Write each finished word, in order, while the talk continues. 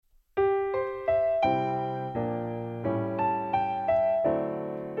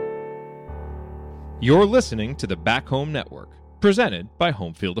You're listening to the Back Home Network, presented by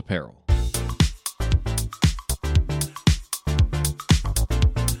Homefield Apparel.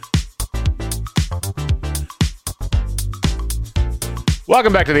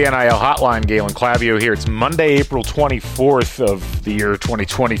 Welcome back to the NIL Hotline. Galen Clavio here. It's Monday, April 24th of the year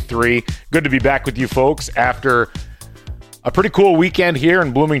 2023. Good to be back with you folks after a pretty cool weekend here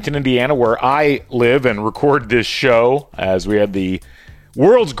in Bloomington, Indiana, where I live and record this show, as we had the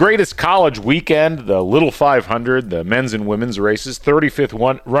world's greatest college weekend, the Little 500, the men's and women's races,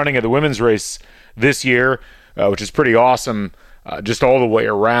 35th running of the women's race this year, which is pretty awesome just all the way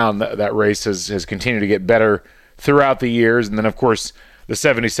around. That race has continued to get better throughout the years. And then, of course, the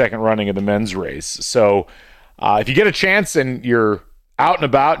 72nd running of the men's race. So if you get a chance and you're out and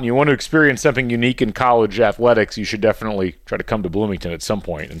about and you want to experience something unique in college athletics, you should definitely try to come to Bloomington at some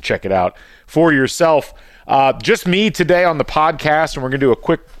point and check it out for yourself. Just me today on the podcast, and we're going to do a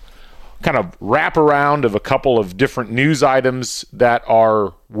quick kind of wrap around of a couple of different news items that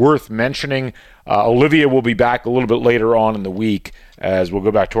are worth mentioning. Olivia will be back a little bit later on in the week as we'll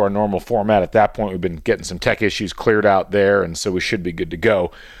go back to our normal format. At that point, we've been getting some tech issues cleared out there, and so we should be good to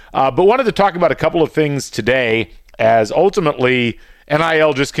go. But wanted to talk about a couple of things today, as ultimately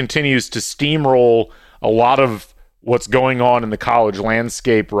NIL just continues to steamroll a lot of what's going on in the college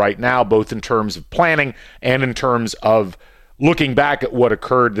landscape right now, both in terms of planning and in terms of looking back at what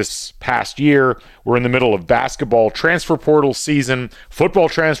occurred this past year. We're in the middle of basketball transfer portal season. Football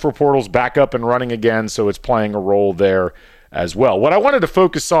transfer portal's back up and running again, so it's playing a role there as well. What I wanted to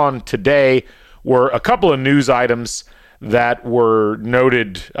focus on today were a couple of news items that were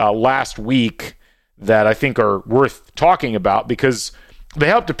noted last week that I think are worth talking about because they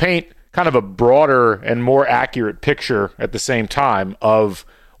help to paint kind of a broader and more accurate picture at the same time of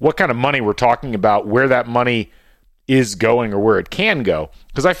what kind of money we're talking about, where that money is going or where it can go.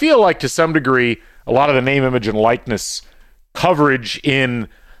 Because I feel like to some degree, a lot of the name, image, and likeness coverage in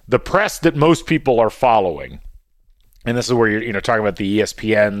the press that most people are following, and this is where you're talking about the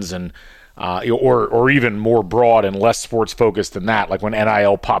ESPNs and or even more broad and less sports focused than that, like when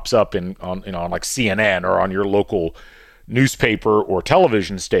NIL pops up on like CNN or on your local newspaper or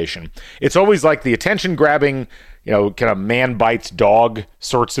television station. It's always like the attention grabbing, kind of man bites dog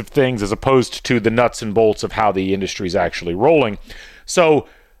sorts of things, as opposed to the nuts and bolts of how the industry is actually rolling. So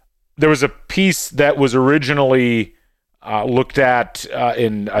there was a piece that was originally looked at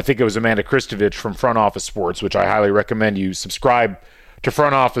I think it was Amanda Kristovich from Front Office Sports, which I highly recommend you subscribe to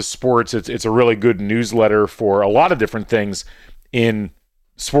Front Office Sports. It's a really good newsletter for a lot of different things in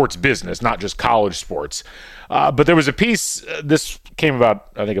sports business, not just college sports. But there was a piece, this came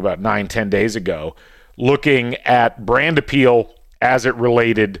about 9-10 days ago, looking at brand appeal as it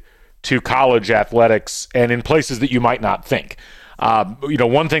related to college athletics and in places that you might not think.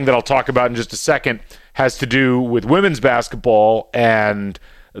 One thing that I'll talk about in just a second has to do with women's basketball and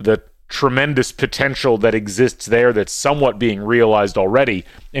the tremendous potential that exists there that's somewhat being realized already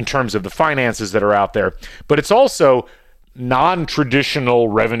in terms of the finances that are out there. But it's also non-traditional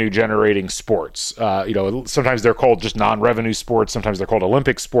revenue-generating sports. Sometimes they're called just non-revenue sports. Sometimes they're called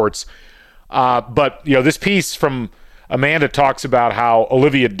Olympic sports. But this piece from Amanda talks about how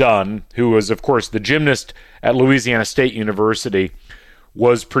Olivia Dunn, who was, of course, the gymnast at Louisiana State University,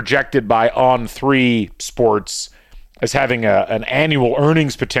 was projected by On3 Sports as having an annual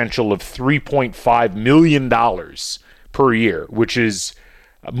earnings potential of $3.5 million per year, which is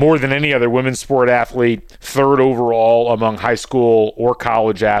more than any other women's sport athlete, third overall among high school or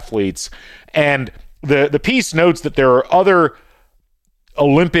college athletes. And the piece notes that there are other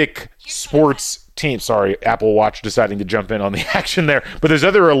Olympic sports teams. Sorry, Apple Watch deciding to jump in on the action there. But there's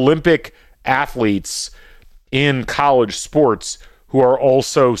other Olympic athletes in college sports who are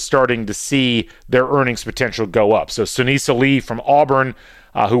also starting to see their earnings potential go up. So Sunisa Lee from Auburn,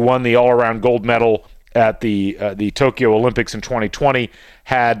 who won the all-around gold medal at the Tokyo Olympics in 2020,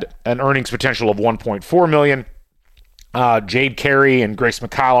 had an earnings potential of $1.4 million. Jade Carey and Grace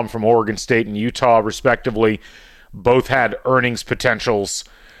McCallum from Oregon State and Utah, respectively, both had earnings potentials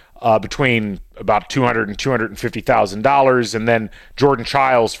between about $200,000 and $250,000. And then Jordan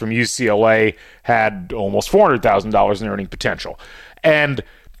Childs from UCLA had almost $400,000 in earning potential. And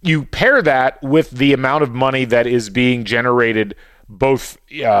you pair that with the amount of money that is being generated both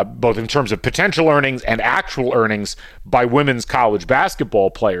in terms of potential earnings and actual earnings by women's college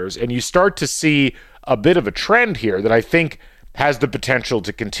basketball players, and you start to see a bit of a trend here that I think has the potential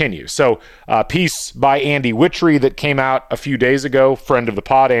to continue. So a piece by Andy Witry that came out a few days ago, friend of the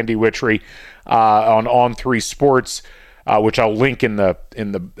pod, Andy Witry, on On3 Sports, which I'll link in the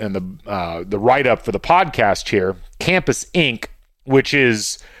write-up for the podcast here. Campus Inc., which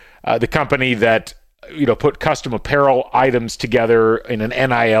is the company that put custom apparel items together in an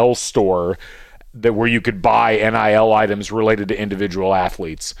NIL store where you could buy NIL items related to individual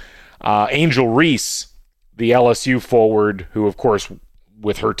athletes. Angel Reese, the LSU forward, who of course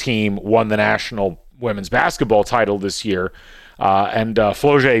with her team won the national women's basketball title this year, and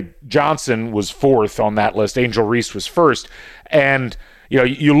Flau'jae Johnson was fourth on that list. Angel Reese was first. And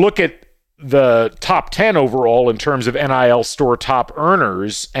you look at the top 10 overall in terms of NIL store top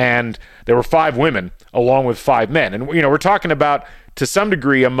earners, and there were 5 women along with 5 men. And we're talking about, to some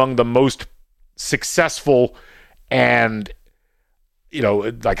degree, among the most successful and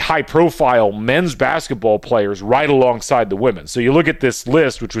like high profile men's basketball players right alongside the women. So you look at this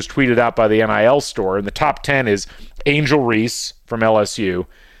list, which was tweeted out by the NIL store, and the top 10 is Angel Reese from LSU,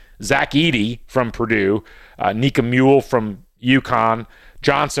 Zach Edey from Purdue, Nika Mule from UConn,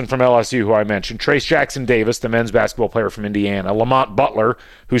 Johnson from LSU, who I mentioned, Trace Jackson Davis, the men's basketball player from Indiana, Lamont Butler,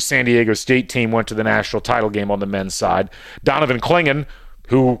 whose San Diego State team went to the national title game on the men's side, Donovan Clingan,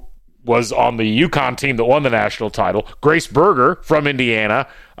 who was on the UConn team that won the national title, Grace Berger from Indiana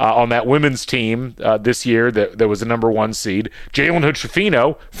on that women's team this year that was the number 1 seed, Jalen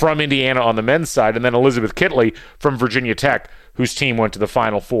Hood-Schifino from Indiana on the men's side, and then Elizabeth Kitley from Virginia Tech, whose team went to the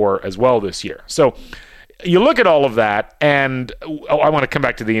Final Four as well this year. So you look at all of that, and I want to come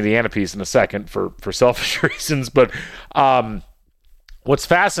back to the Indiana piece in a second for selfish reasons, but what's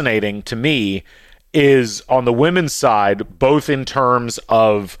fascinating to me is on the women's side, both in terms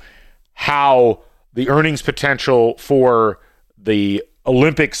of how the earnings potential for the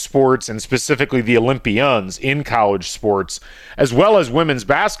Olympic sports and specifically the Olympians in college sports, as well as women's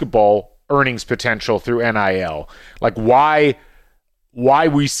basketball earnings potential through NIL, like why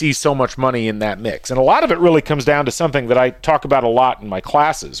we see so much money in that mix. And a lot of it really comes down to something that I talk about a lot in my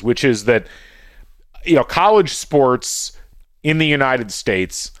classes, which is that, college sports in the United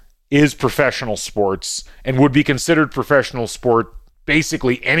States is professional sports and would be considered professional sport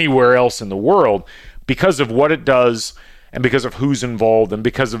basically anywhere else in the world because of what it does and because of who's involved and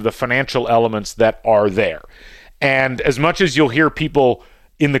because of the financial elements that are there. And as much as you'll hear people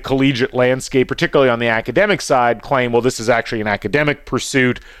in the collegiate landscape, particularly on the academic side, claim, well, this is actually an academic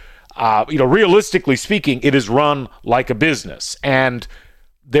pursuit. Realistically speaking, it is run like a business. And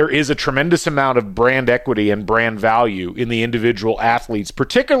there is a tremendous amount of brand equity and brand value in the individual athletes,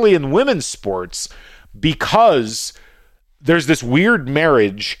 particularly in women's sports, because there's this weird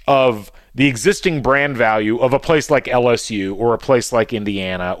marriage of the existing brand value of a place like LSU or a place like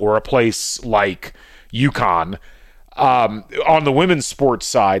Indiana or a place like UConn, on the women's sports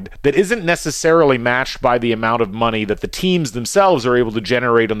side that isn't necessarily matched by the amount of money that the teams themselves are able to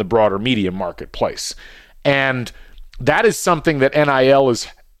generate on the broader media marketplace. And that is something that NIL is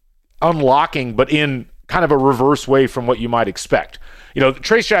unlocking, but in kind of a reverse way from what you might expect.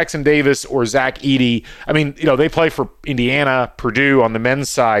 Trace Jackson Davis or Zach Edey, they play for Indiana, Purdue on the men's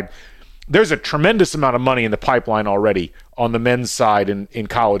side. There's a tremendous amount of money in the pipeline already on the men's side in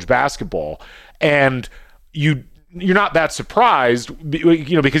college basketball. And you're not that surprised,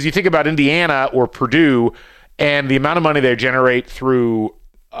 because you think about Indiana or Purdue and the amount of money they generate through,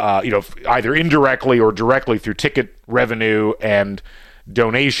 either indirectly or directly through ticket revenue and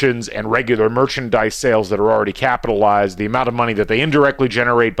donations and regular merchandise sales that are already capitalized, the amount of money that they indirectly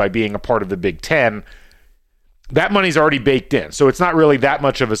generate by being a part of the Big Ten, that money's already baked in. So it's not really that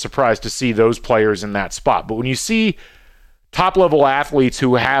much of a surprise to see those players in that spot. But when you see top-level athletes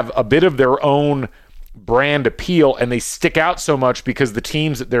who have a bit of their own brand appeal and they stick out so much because the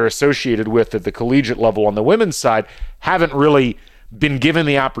teams that they're associated with at the collegiate level on the women's side haven't really been given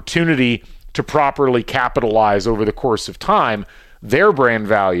the opportunity to properly capitalize over the course of time their brand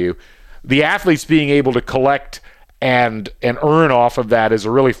value, the athletes being able to collect and earn off of that is a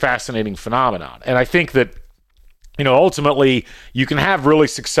really fascinating phenomenon. And I think that ultimately you can have really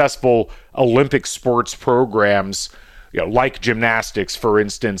successful Olympic sports programs, like gymnastics, for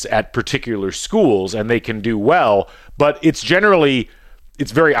instance, at particular schools, and they can do well, but it's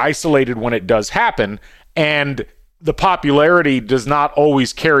very isolated when it does happen, and the popularity does not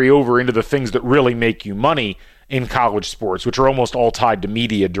always carry over into the things that really make you money in college sports, which are almost all tied to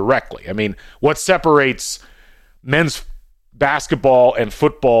media directly. What separates men's basketball and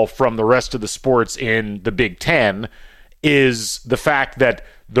football from the rest of the sports in the Big Ten is the fact that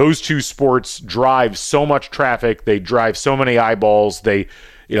those two sports drive so much traffic, they drive so many eyeballs, they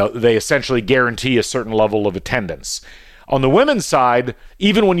essentially guarantee a certain level of attendance. On the women's side,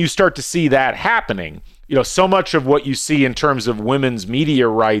 even when you start to see that happening, so much of what you see in terms of women's media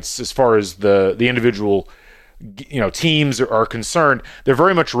rights as far as the individual teams are concerned, they're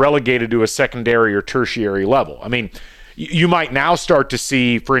very much relegated to a secondary or tertiary level. you might now start to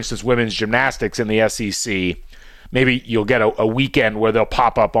see, for instance, women's gymnastics in the SEC. Maybe you'll get a weekend where they'll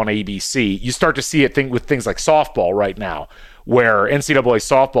pop up on ABC. You start to see it with things like softball right now, where NCAA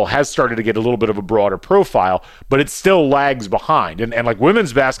softball has started to get a little bit of a broader profile, but it still lags behind. And like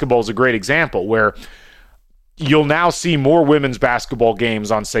women's basketball is a great example where you'll now see more women's basketball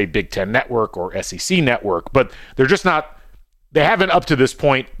games on, say, Big Ten Network or SEC Network, but they're just not, they haven't up to this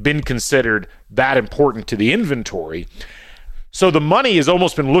point been considered that important to the inventory. So the money has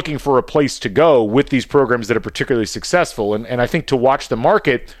almost been looking for a place to go with these programs that are particularly successful. And I think to watch the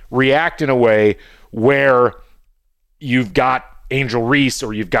market react in a way where you've got Angel Reese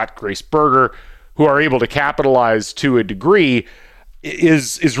or you've got Grace Berger who are able to capitalize to a degree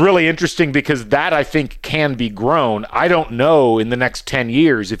is really interesting, because that, I think, can be grown. I don't know in the next 10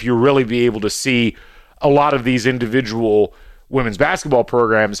 years if you'll really be able to see a lot of these individual women's basketball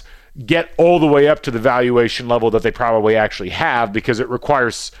programs get all the way up to the valuation level that they probably actually have, because it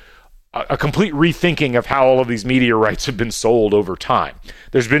requires a complete rethinking of how all of these media rights have been sold over time.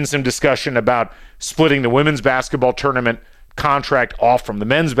 There's been some discussion about splitting the women's basketball tournament contract off from the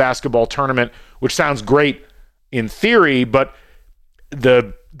men's basketball tournament, which sounds great in theory, but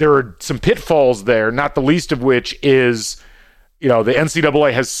there are some pitfalls there, not the least of which is, the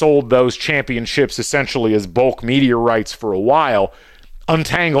NCAA has sold those championships essentially as bulk media rights for a while.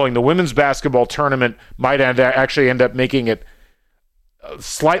 Untangling the women's basketball tournament might actually end up making it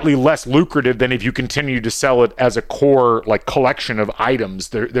slightly less lucrative than if you continue to sell it as a core collection of items.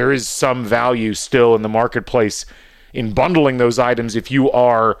 There is some value still in the marketplace in bundling those items if you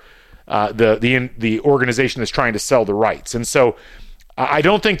are the organization that's trying to sell the rights. And so I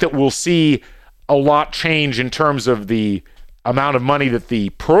don't think that we'll see a lot change in terms of the amount of money that the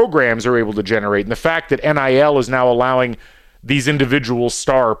programs are able to generate. And the fact that NIL is now allowing these individual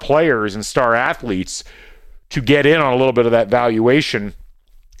star players and star athletes to get in on a little bit of that valuation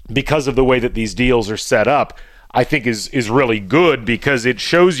because of the way that these deals are set up, I think is really good, because it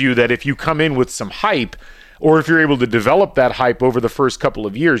shows you that if you come in with some hype, or if you're able to develop that hype over the first couple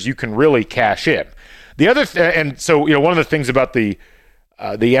of years, you can really cash in. The other and so one of the things about the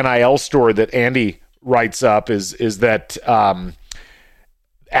NIL story that Andy writes up is that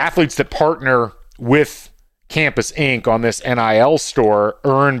athletes that partner with Campus Inc. on this NIL store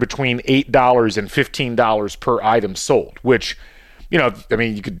earn between $8 and $15 per item sold, which, you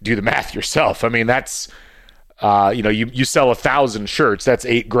could do the math yourself. That's, you sell 1,000 shirts, that's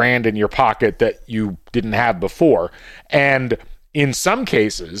 $8,000 in your pocket that you didn't have before. And in some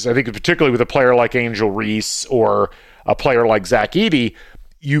cases, I think particularly with a player like Angel Reese or a player like Zach Edey,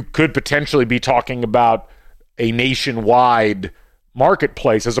 you could potentially be talking about a nationwide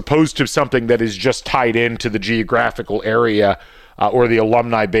marketplace as opposed to something that is just tied into the geographical area or the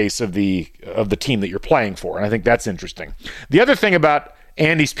alumni base of the team that you're playing for. And I think that's interesting. The other thing about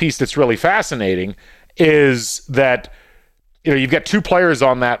Andy's piece that's really fascinating is that you've got two players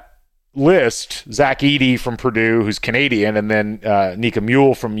on that list, Zach Edey from Purdue, who's Canadian, and then Nika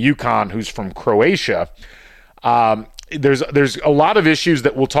Mule from UConn, who's from Croatia. There's a lot of issues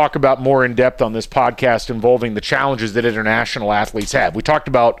that we'll talk about more in depth on this podcast involving the challenges that international athletes have. We talked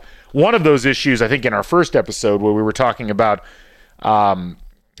about one of those issues, I think, in our first episode, where we were talking about, one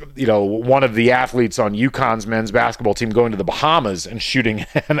of the athletes on UConn's men's basketball team going to the Bahamas and shooting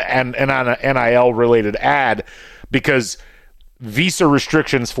an NIL-related ad because visa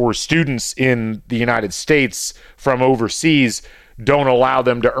restrictions for students in the United States from overseas don't allow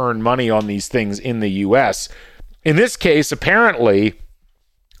them to earn money on these things in the U.S. In this case, apparently,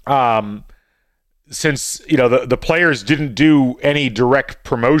 since the players didn't do any direct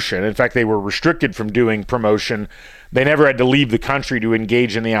promotion, in fact, they were restricted from doing promotion. They never had to leave the country to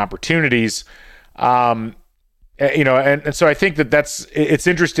engage in the opportunities. And so I think it's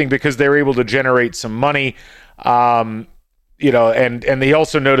interesting because they're able to generate some money. And they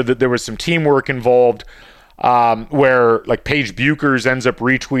also noted that there was some teamwork involved. Where Paige Buchers ends up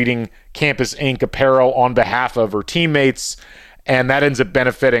retweeting Campus Inc. apparel on behalf of her teammates, and that ends up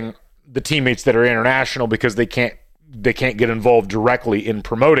benefiting the teammates that are international because they can't get involved directly in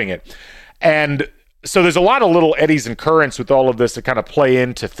promoting it. And so there's a lot of little eddies and currents with all of this that kind of play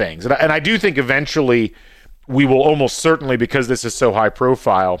into things. And I do think eventually we will almost certainly, because this is so high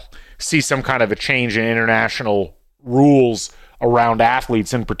profile, see some kind of a change in international rules around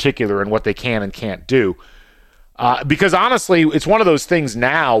athletes in particular and what they can and can't do. Because honestly, it's one of those things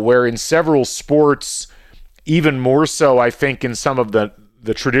now where in several sports, even more so, I think in some of the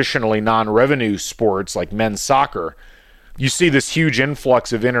traditionally non-revenue sports like men's soccer, you see this huge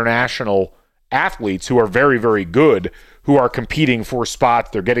influx of international athletes who are very, very good, who are competing for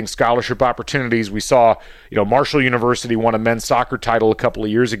spots. They're getting scholarship opportunities. We saw, Marshall University won a men's soccer title a couple of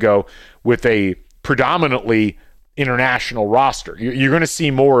years ago with a predominantly international roster. You're going to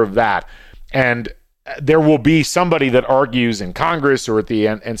see more of that. And there will be somebody that argues in Congress or at the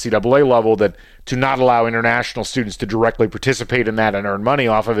NCAA level that to not allow international students to directly participate in that and earn money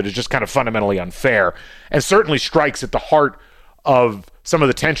off of it is just kind of fundamentally unfair, and certainly strikes at the heart of some of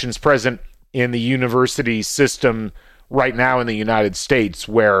the tensions present in the university system right now in the United States,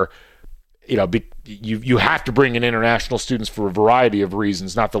 where you have to bring in international students for a variety of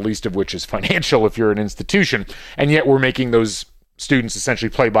reasons, not the least of which is financial if you're an institution, and yet we're making those students essentially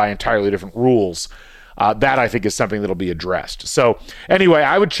play by entirely different rules. That, I think, is something that'll be addressed. So anyway,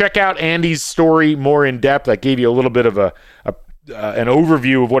 I would check out Andy's story more in depth. I gave you a little bit of an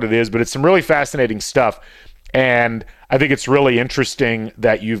overview of what it is, but it's some really fascinating stuff. And I think it's really interesting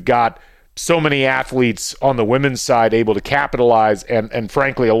that you've got so many athletes on the women's side able to capitalize. And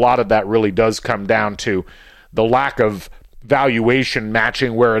frankly, a lot of that really does come down to the lack of valuation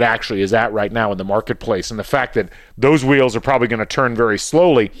matching where it actually is at right now in the marketplace, and the fact that those wheels are probably going to turn very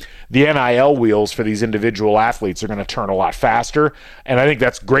slowly. The NIL wheels for these individual athletes are going to turn a lot faster, and I think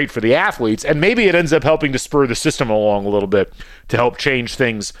that's great for the athletes, and maybe it ends up helping to spur the system along a little bit to help change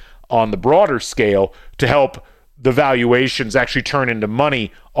things on the broader scale, to help the valuations actually turn into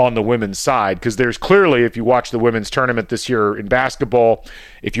money on the women's side. Because there's clearly, if you watch the women's tournament this year in basketball,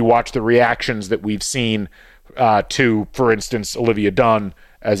 if you watch the reactions that we've seen to, for instance, Olivia Dunn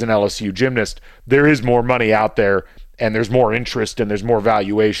as an LSU gymnast, there is more money out there, and there's more interest and there's more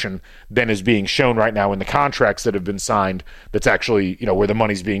valuation than is being shown right now in the contracts that have been signed. That's actually, where the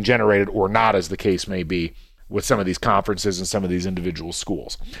money's being generated or not, as the case may be, with some of these conferences and some of these individual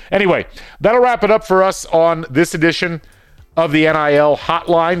schools. Anyway, that'll wrap it up for us on this edition of the NIL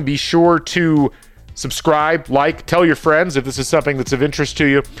Hotline. Be sure to subscribe, tell your friends if this is something that's of interest to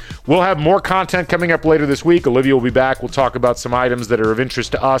you. We'll have more content coming up later this week. Olivia will be back. We'll talk about some items that are of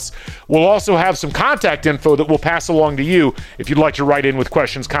interest to us. We'll also have some contact info that we'll pass along to you if you'd like to write in with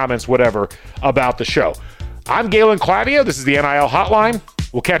questions, comments, whatever about the show. I'm Galen Clavio. This is the NIL Hotline.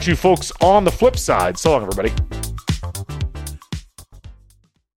 We'll catch you folks on the flip side. So long, everybody.